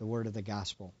the word of the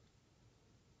gospel.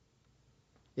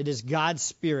 It is God's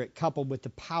Spirit coupled with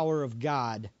the power of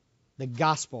God, the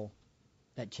gospel,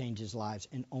 that changes lives,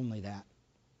 and only that.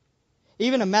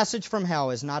 Even a message from hell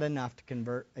is not enough to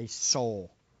convert a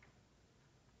soul.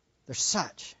 There's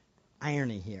such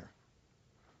irony here.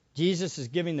 Jesus is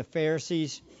giving the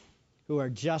Pharisees, who are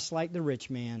just like the rich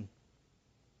man,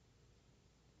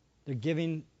 they're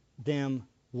giving them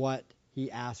what he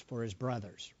asked for his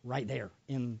brothers, right there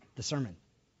in the sermon.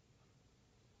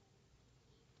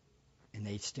 And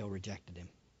they still rejected him.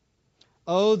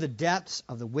 Oh, the depths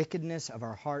of the wickedness of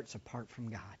our hearts apart from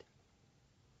God.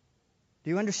 Do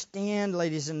you understand,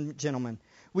 ladies and gentlemen?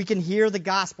 We can hear the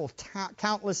gospel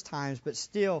countless times, but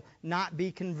still not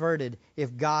be converted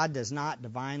if God does not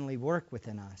divinely work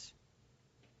within us.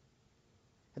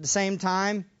 At the same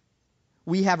time,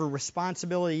 we have a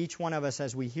responsibility, each one of us,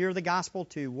 as we hear the gospel,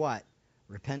 to what?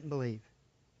 Repent and believe.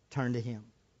 Turn to Him.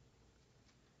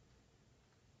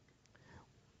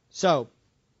 So,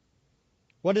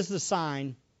 what is the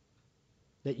sign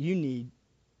that you need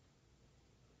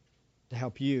to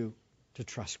help you to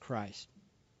trust Christ?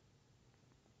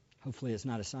 Hopefully it's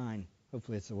not a sign.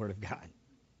 Hopefully it's the Word of God.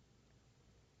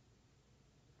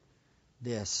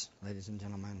 This, ladies and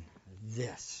gentlemen,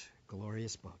 this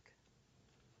glorious book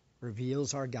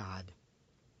reveals our God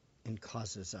and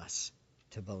causes us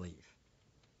to believe.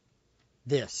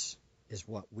 This is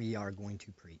what we are going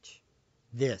to preach.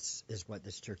 This is what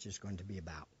this church is going to be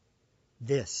about.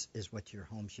 This is what your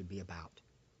home should be about.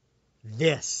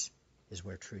 This is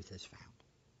where truth is found.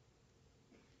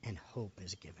 And hope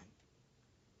is given.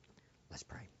 Let's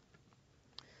pray.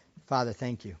 Father,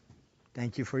 thank you.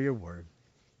 Thank you for your word.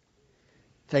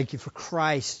 Thank you for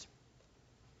Christ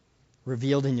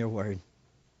revealed in your word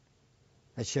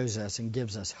that shows us and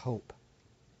gives us hope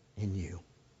in you.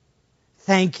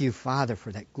 Thank you, Father,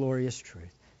 for that glorious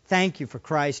truth. Thank you for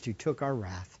Christ who took our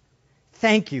wrath.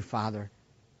 Thank you, Father,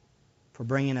 for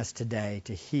bringing us today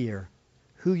to hear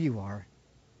who you are,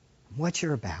 what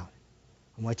you're about,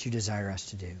 and what you desire us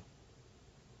to do.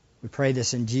 We pray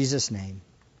this in Jesus' name.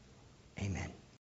 Amen.